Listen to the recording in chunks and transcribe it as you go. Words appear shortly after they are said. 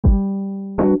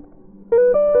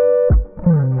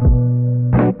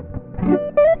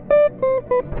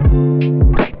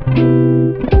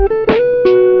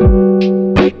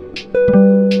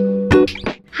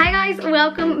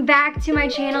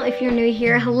channel if you're new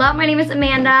here. Hello, my name is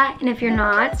Amanda, and if you're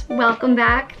not, welcome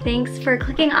back. Thanks for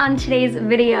clicking on today's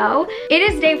video. It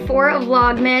is day 4 of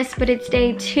Vlogmas, but it's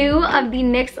day 2 of the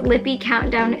NYX Lippie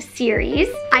countdown series.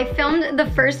 I filmed the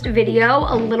first video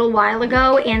a little while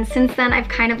ago, and since then I've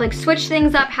kind of like switched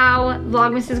things up how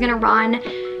Vlogmas is gonna run.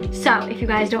 So if you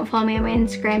guys don't follow me on my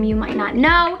Instagram, you might not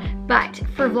know, but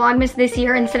for Vlogmas this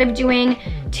year, instead of doing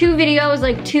 2 videos,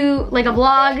 like a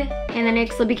vlog and the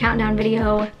NYX Lippie countdown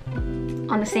video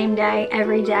on the same day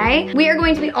every day, we are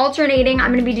going to be alternating.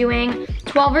 I'm gonna be doing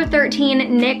 12 or 13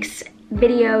 NYX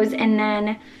videos and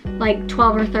then like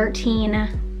 12 or 13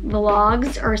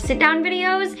 vlogs or sit down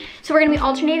videos. So we're gonna be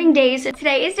alternating days. So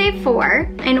today is day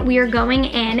 4 and we are going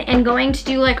in and going to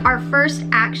do like our first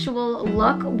actual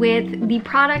look with the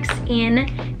products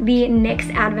in the NYX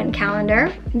advent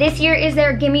calendar. This year is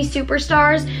their Gimme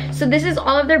Superstars. So this is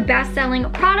all of their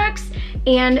best-selling products.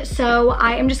 And so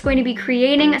I am just going to be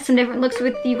creating some different looks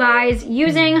with you guys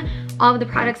using all of the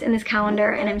products in this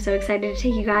calendar, and I'm so excited to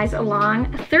take you guys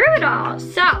along through it all.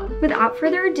 So without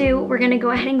further ado, we're gonna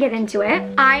go ahead and get into it.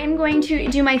 I am going to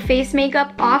do my face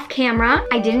makeup off camera.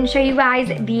 I didn't show you guys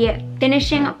the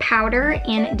finishing powder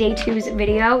in day 2's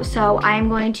video, so I'm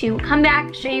going to come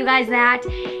back, show you guys that,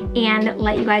 and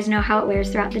let you guys know how it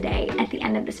wears throughout the day at the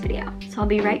end of this video. So I'll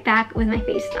be right back with my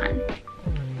face done.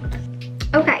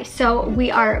 Okay, so we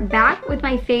are back with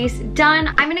my face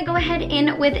done. I'm gonna go ahead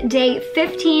in with day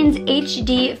 15's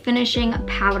HD finishing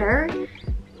powder,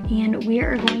 and we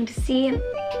are going to see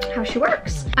how she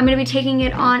works. I'm gonna be taking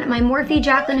it on my Morphe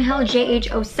Jaclyn Hill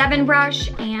JH07 brush,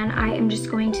 and I am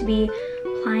just going to be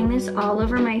applying this all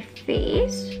over my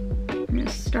face. I'm gonna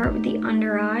start with the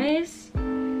under eyes.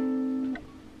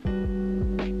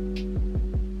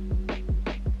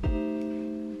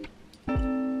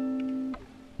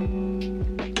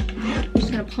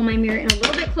 Pull my mirror in a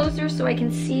little bit closer so I can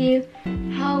see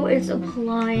how it's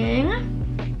applying.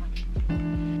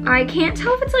 I can't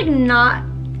tell if it's like not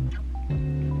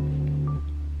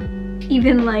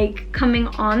even like coming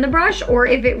on the brush or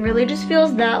if it really just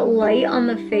feels that light on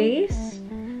the face.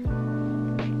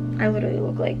 I literally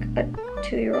look like a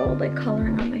 2-year-old like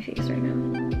coloring on my face right now.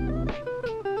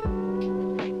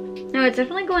 No, it's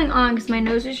definitely going on because my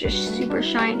nose is just super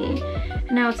shiny.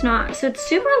 No, it's not. So it's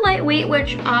super lightweight,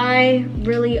 which I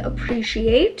really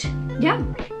appreciate. Yeah.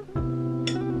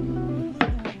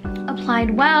 Applied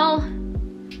well.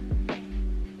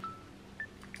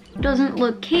 Doesn't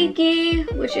look cakey,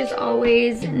 which is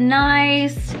always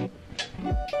nice.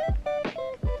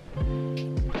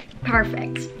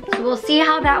 Perfect. So we'll see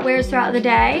how that wears throughout the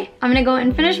day. I'm gonna go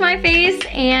and finish my face,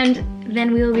 and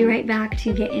then we will be right back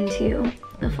to get into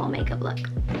the full makeup look.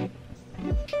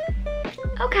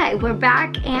 Okay, we're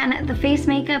back and the face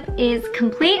makeup is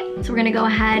complete. So we're gonna go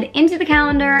ahead into the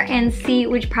calendar and see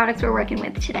which products we're working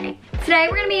with today. Today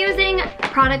we're gonna be using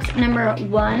products number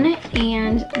 1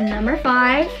 and number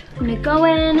 5. I'm gonna go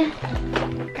in,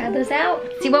 grab those out,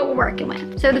 see what we're working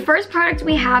with. So the first product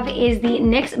we have is the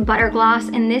NYX Butter Gloss,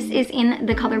 and this is in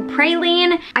the color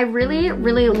Praline. I really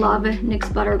love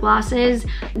NYX Butter Glosses.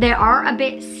 They are a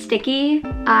bit sticky.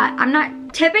 I'm not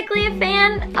typically a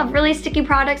fan of really sticky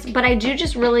products, but I do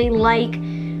just really like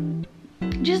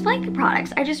the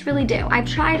products. I just really do. I've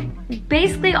tried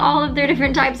basically all of their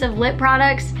different types of lip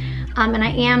products, and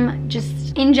I am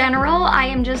just, in general, I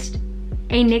am just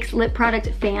a NYX lip product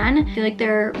fan. I feel like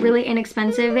they're really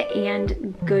inexpensive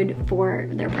and good for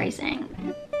their pricing.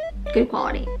 Good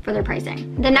quality for their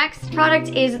pricing. The next product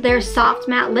is their Soft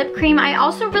Matte Lip Cream. I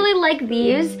also really like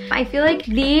these. I feel like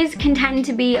these can tend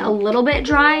to be a little bit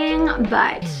drying,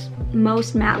 but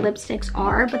most matte lipsticks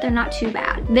are, but they're not too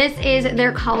bad. This is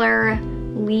their color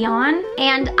Leon,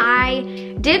 and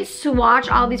I did swatch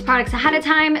all these products ahead of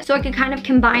time so I could kind of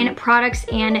combine products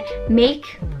and make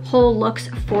whole looks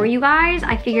for you guys.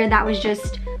 I figured that was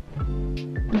just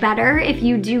better. If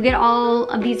you do get all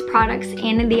of these products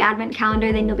in the advent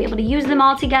calendar, then you'll be able to use them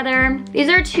all together. These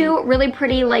are 2 really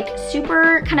pretty, like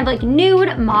super kind of like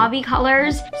nude mauve-y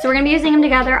colors. So we're gonna be using them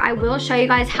together. I will show you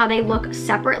guys how they look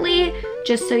separately,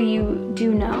 just so you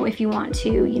do know if you want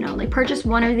to, you know, like purchase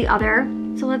one or the other.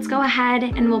 So let's go ahead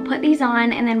and we'll put these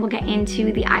on, and then we'll get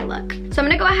into the eye look. So I'm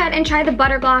gonna go ahead and try the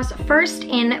Butter Gloss first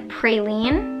in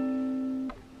Praline.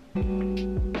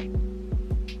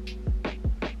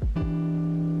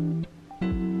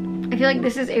 I feel like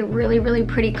this is a really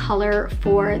pretty color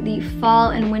for the fall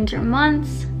and winter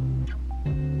months.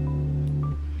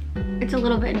 It's a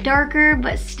little bit darker,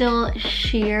 but still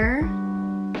sheer.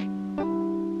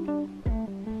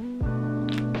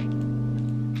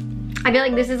 I feel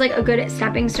like this is like a good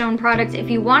stepping stone product if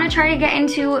you want to try to get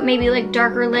into maybe like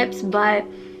darker lips, but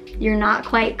you're not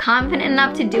quite confident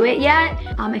enough to do it yet,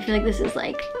 I feel like this is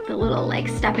like the little like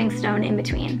stepping stone in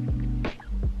between.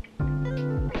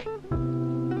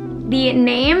 The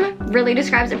name really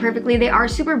describes it perfectly. They are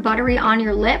super buttery on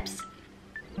your lips.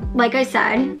 Like I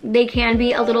said, they can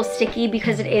be a little sticky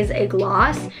because it is a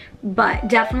gloss, but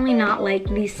definitely not like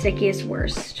the stickiest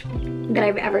worst that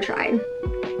I've ever tried.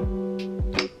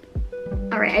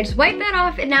 All right, I just wiped that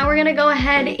off, and now we're gonna go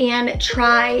ahead and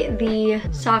try the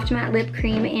Soft Matte Lip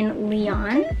Cream in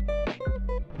Leon.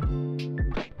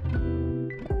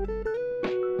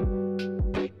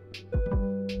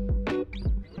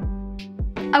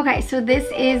 Okay, so this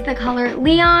is the color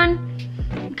Leon.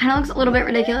 It kind of looks a little bit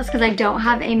ridiculous because I don't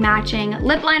have a matching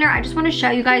lip liner. I just want to show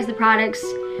you guys the products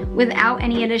without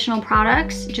any additional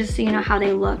products, just so you know how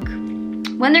they look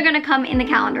when they're gonna come in the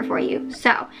calendar for you.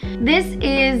 So this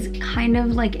is kind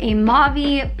of like a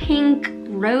mauve-y, pink,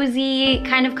 rosy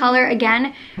kind of color.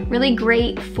 Again, really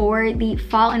great for the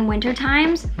fall and winter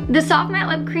times. The soft matte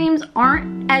lip creams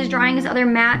aren't as drying as other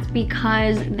mattes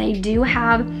because they do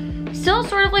have still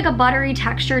sort of like a buttery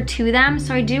texture to them,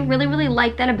 so I do really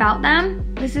like that about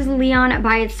them. This is Leon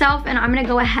by itself, and I'm gonna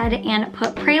go ahead and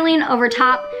put praline over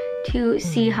top to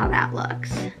see how that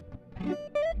looks.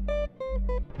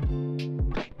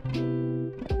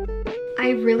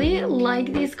 I really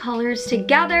like these colors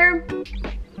together.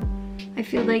 I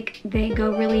feel like they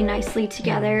go really nicely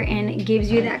together, and it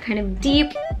gives you that kind of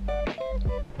deep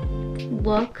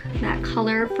look, that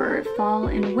color for fall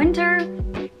and winter,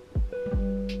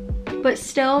 but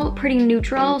still pretty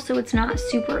neutral, so it's not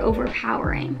super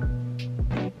overpowering.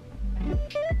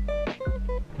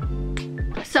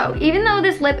 So even though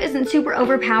this lip isn't super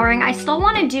overpowering, I still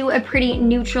want to do a pretty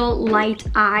neutral light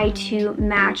eye to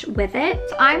match with it.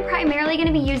 So I'm primarily going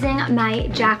to be using my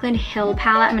Jaclyn Hill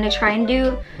palette. I'm going to try and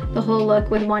do the whole look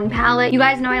with one palette. You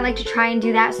guys know I like to try and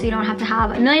do that so you don't have to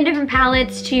have a million different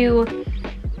palettes to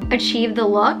achieve the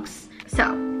looks.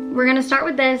 So we're going to start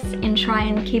with this and try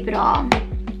and keep it all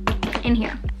in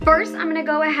here. First, I'm gonna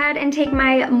go ahead and take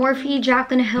my Morphe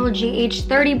Jaclyn Hill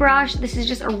GH30 brush. This is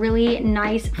just a really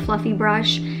nice fluffy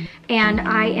brush, and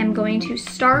I am going to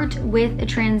start with a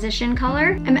transition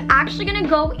color. I'm actually gonna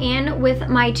go in with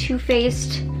my Too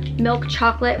Faced Milk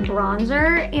Chocolate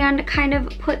bronzer and kind of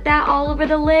put that all over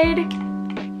the lid.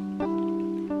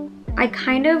 I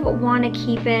kind of want to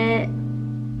keep it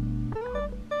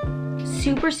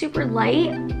super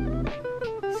light.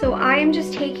 So I'm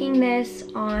just taking this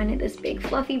on this big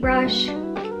fluffy brush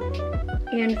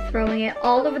and throwing it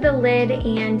all over the lid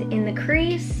and in the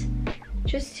crease,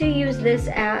 just to use this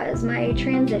as my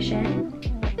transition.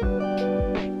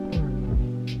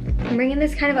 I'm bringing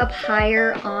this kind of up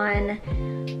higher on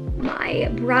my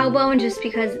brow bone just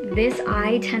because this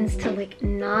eye tends to like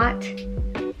not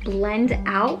blend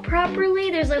out properly.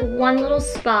 There's like one little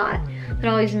spot that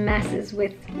always messes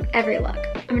with every look.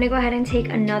 I'm gonna go ahead and take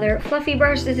another fluffy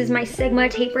brush. This is my Sigma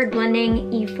Tapered Blending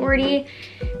E40,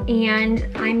 and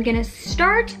I'm gonna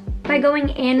start by going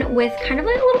in with kind of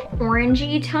like a little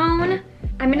orangey tone.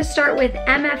 I'm gonna start with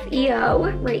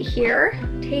MFEO right here.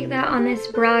 Take that on this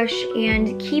brush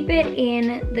and keep it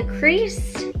in the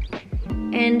crease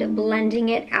and blending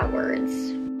it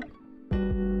outwards.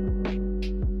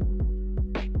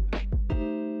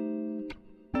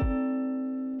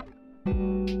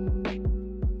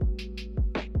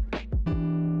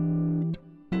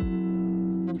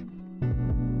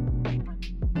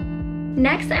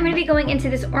 Next, I'm gonna be going into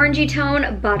this orangey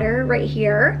tone Butter right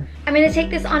here. I'm gonna take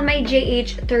this on my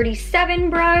JH37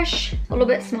 brush, a little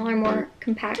bit smaller, more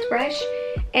compact brush,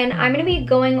 and I'm gonna be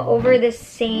going over the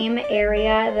same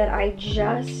area that I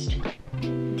just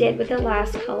did with the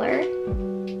last color,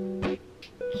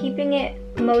 keeping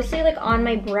it mostly like on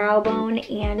my brow bone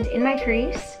and in my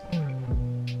crease,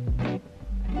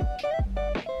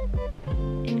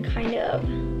 and kind of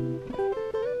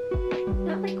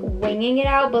not like winging it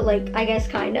out, but like I guess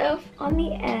kind of on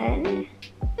the end.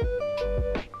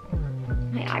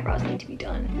 My eyebrows need to be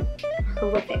done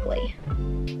horrifically.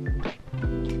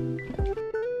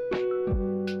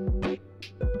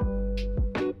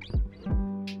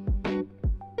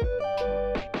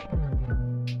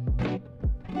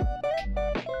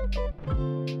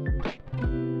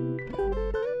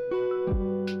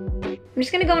 I'm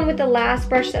just gonna go in with the last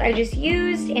brush that I just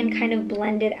used and kind of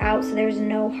blend it out so there's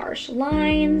no harsh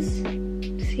lines.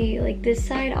 See, like this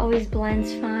side always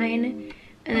blends fine,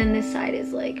 and then this side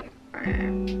is like,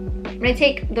 I'm gonna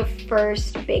take the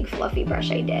first big fluffy brush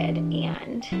I did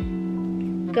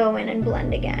and go in and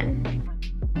blend again.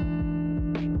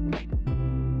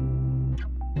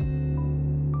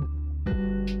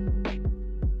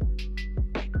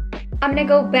 I'm gonna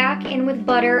go back in with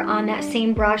butter on that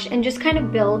same brush and just kind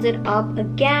of build it up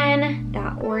again,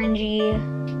 that orangey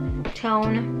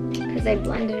tone, because I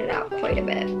blended it out quite a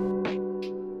bit.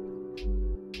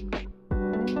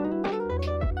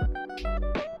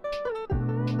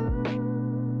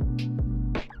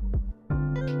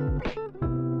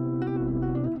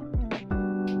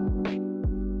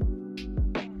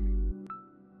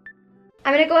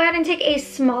 I'm gonna go ahead and take a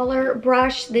smaller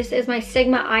brush. This is my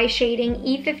Sigma Eye Shading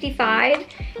E55,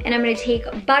 and I'm gonna take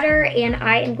butter and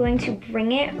I am going to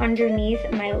bring it underneath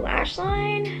my lash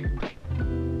line,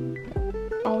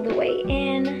 all the way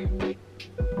in.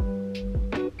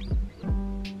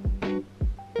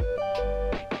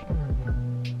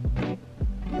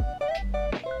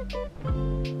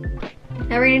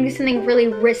 Now we're gonna do something really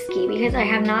risky because I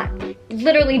have not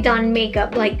literally done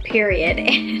makeup, like, period.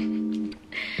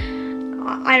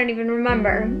 I don't even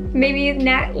remember. Maybe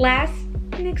last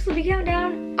NYX Lippie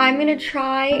countdown. I'm gonna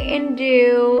try and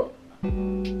do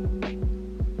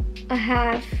a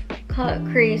half cut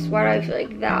crease where I feel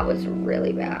like that was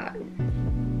really bad.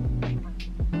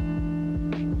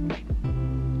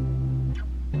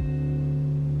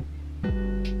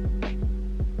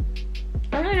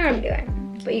 I don't really know what I'm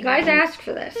doing, but you guys asked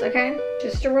for this, okay?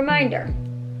 Just a reminder.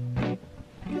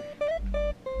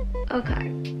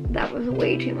 Okay, that was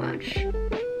way too much.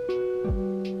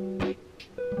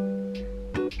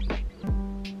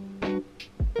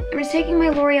 I'm just taking my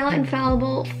L'Oreal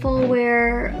Infallible Full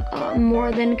Wear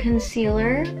More Than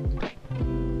Concealer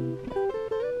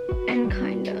and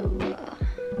kind of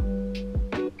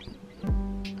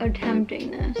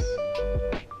attempting this.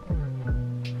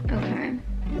 Okay.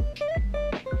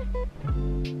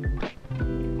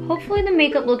 Hopefully the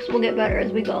makeup looks will get better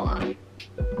as we go on.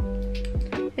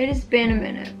 It has been a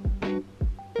minute.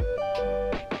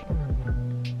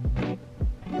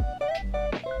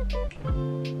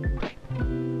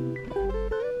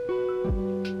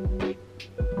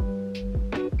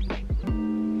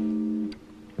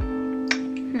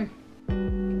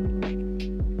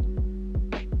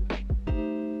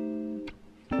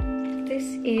 This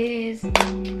is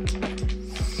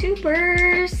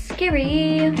super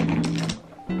scary.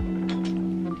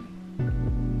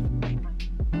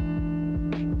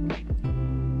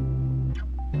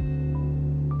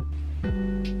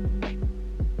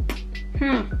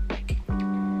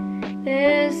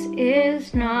 This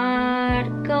is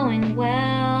not going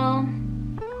well.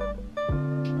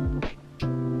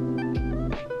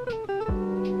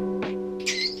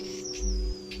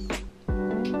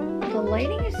 The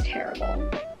lighting is terrible,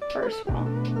 first of all.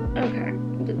 Okay,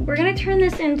 we're gonna turn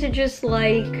this into just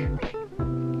like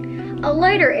a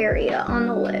lighter area on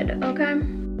the lid, okay?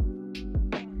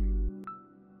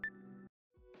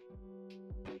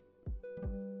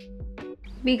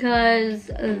 Because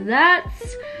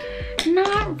that's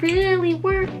not really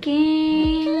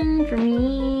working for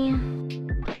me.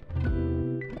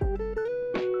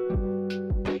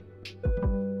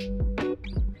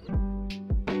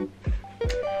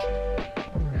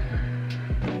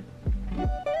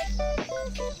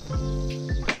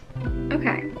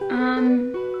 Okay,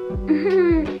 I'm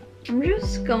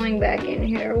just going back in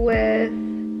here with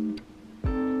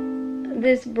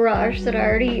this brush that I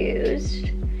already used.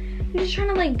 I'm just trying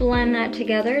to like blend that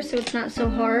together so it's not so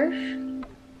harsh.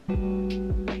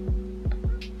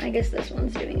 I guess this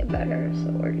one's doing it better,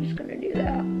 so we're just gonna do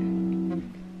that.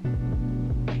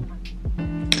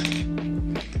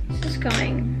 This is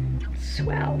going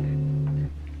swell.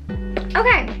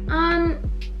 Okay,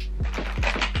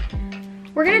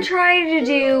 we're gonna try to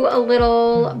do a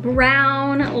little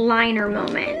brown liner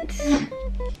moment.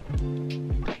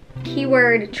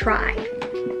 Keyword try.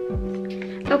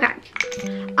 Okay.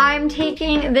 I'm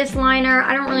taking this liner.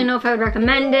 I don't really know if I would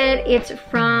recommend it. It's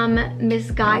from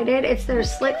Misguided. It's their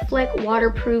Slick Flick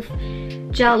Waterproof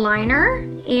Gel Liner,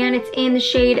 and it's in the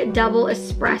shade Double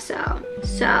Espresso.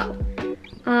 So,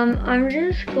 I'm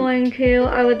just going to,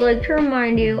 I would like to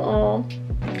remind you all,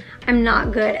 I'm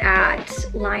not good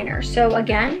at liner. So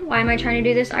again, why am I trying to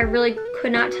do this? I really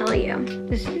could not tell you.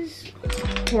 This is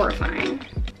horrifying.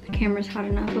 The camera's hot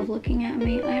enough of looking at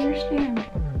me. I understand.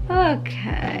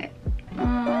 Okay.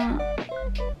 I'm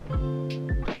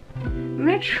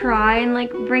gonna try and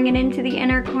like bring it into the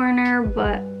inner corner,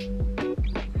 but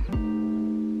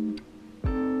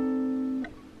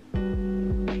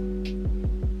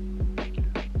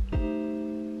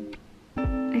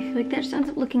I feel like that just ends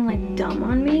up looking like dumb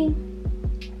on me.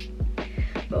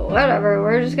 But whatever,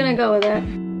 we're just gonna go with it.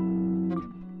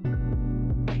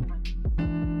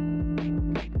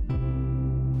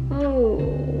 Oh,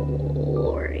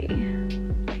 lordy.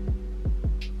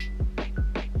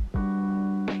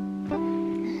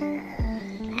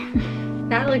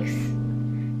 looks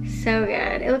so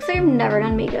good. It looks like I've never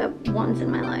done makeup once in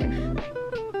my life.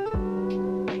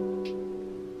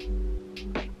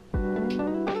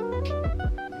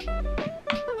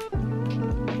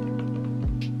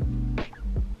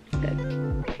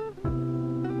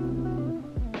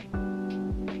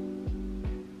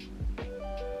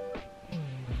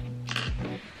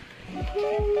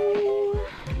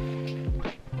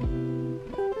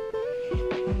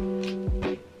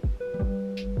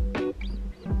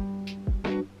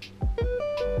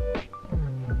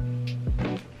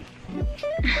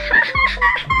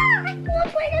 I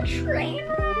look like a train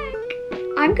wreck.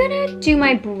 I'm gonna do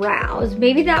my brows.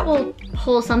 Maybe that will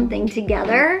pull something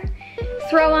together.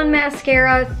 Throw on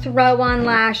mascara, throw on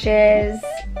lashes,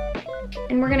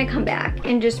 and we're gonna come back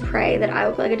and just pray that I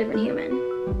look like a different human.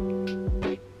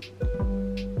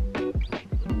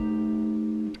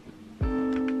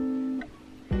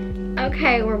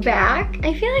 Okay, we're back.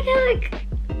 I feel like I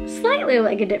look slightly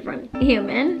like a different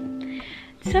human.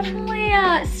 It's definitely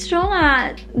still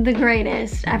not the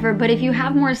greatest ever, but if you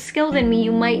have more skill than me,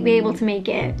 you might be able to make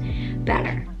it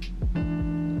better.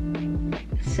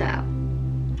 So,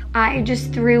 I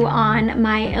just threw on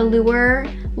my Allure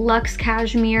Luxe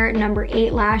Cashmere number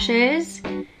 8 lashes,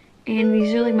 and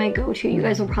these are like my go-to. You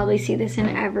guys will probably see this in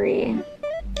every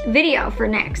video for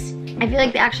NYX. I feel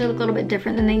like they actually look a little bit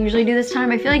different than they usually do this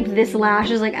time. I feel like this lash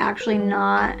is like actually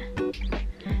not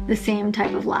the same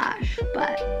type of lash,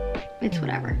 but it's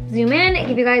whatever. Zoom in and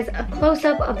give you guys a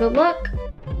close-up of the look.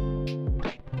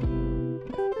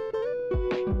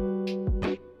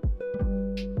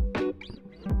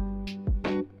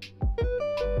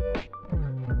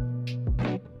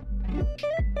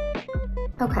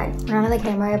 Okay, around the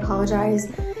camera, I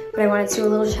apologize, but I wanted to do a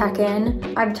little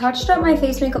check-in. I've touched up my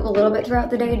face makeup a little bit throughout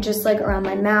the day, just like around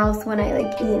my mouth when I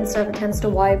like eat and stuff, it tends to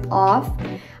wipe off.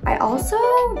 I also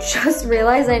just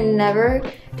realized I never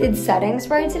did setting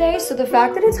spray today, so the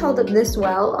fact that it's held up this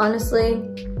well, honestly,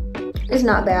 is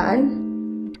not bad.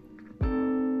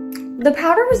 The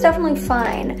powder was definitely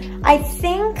fine. I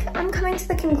think I'm coming to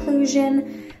the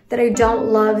conclusion that I don't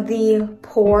love the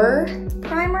pore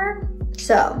primer,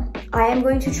 so I am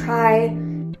going to try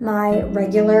my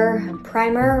regular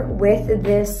primer with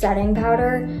this setting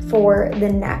powder for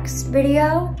the next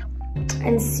video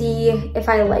and see if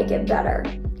I like it better.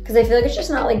 Because I feel like it's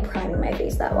just not like priming my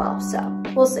face that well, so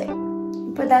we'll see.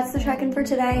 But that's the check-in for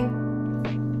today.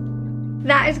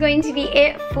 That is going to be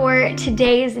it for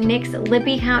today's NYX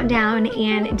Lippie countdown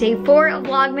and day 4 of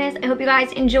Vlogmas. I hope you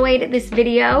guys enjoyed this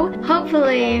video.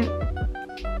 Hopefully,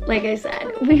 like I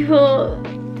said, we will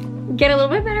get a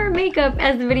little bit better makeup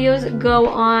as the videos go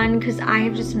on, because I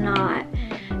have just not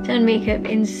done makeup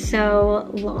in so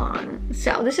long.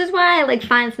 So this is why I like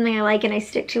find something I like and I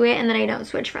stick to it and then I don't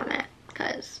switch from it,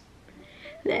 because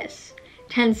this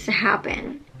tends to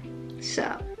happen.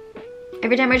 So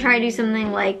every time I try to do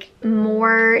something like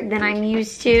more than I'm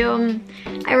used to,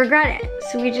 I regret it.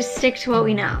 So we just stick to what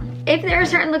we know. If there are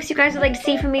certain looks you guys would like to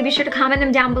see from me, be sure to comment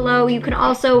them down below. You can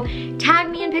also tag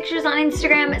me in pictures on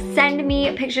Instagram, send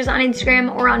me pictures on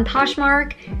Instagram or on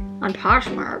Poshmark. On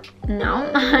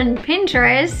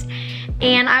Pinterest.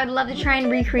 And I would love to try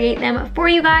and recreate them for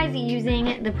you guys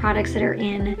using the products that are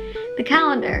in the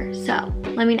calendar. So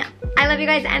let me know. I love you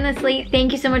guys endlessly.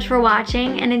 Thank you so much for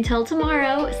watching. And until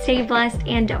tomorrow, stay blessed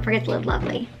and don't forget to live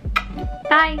lovely.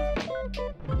 Bye.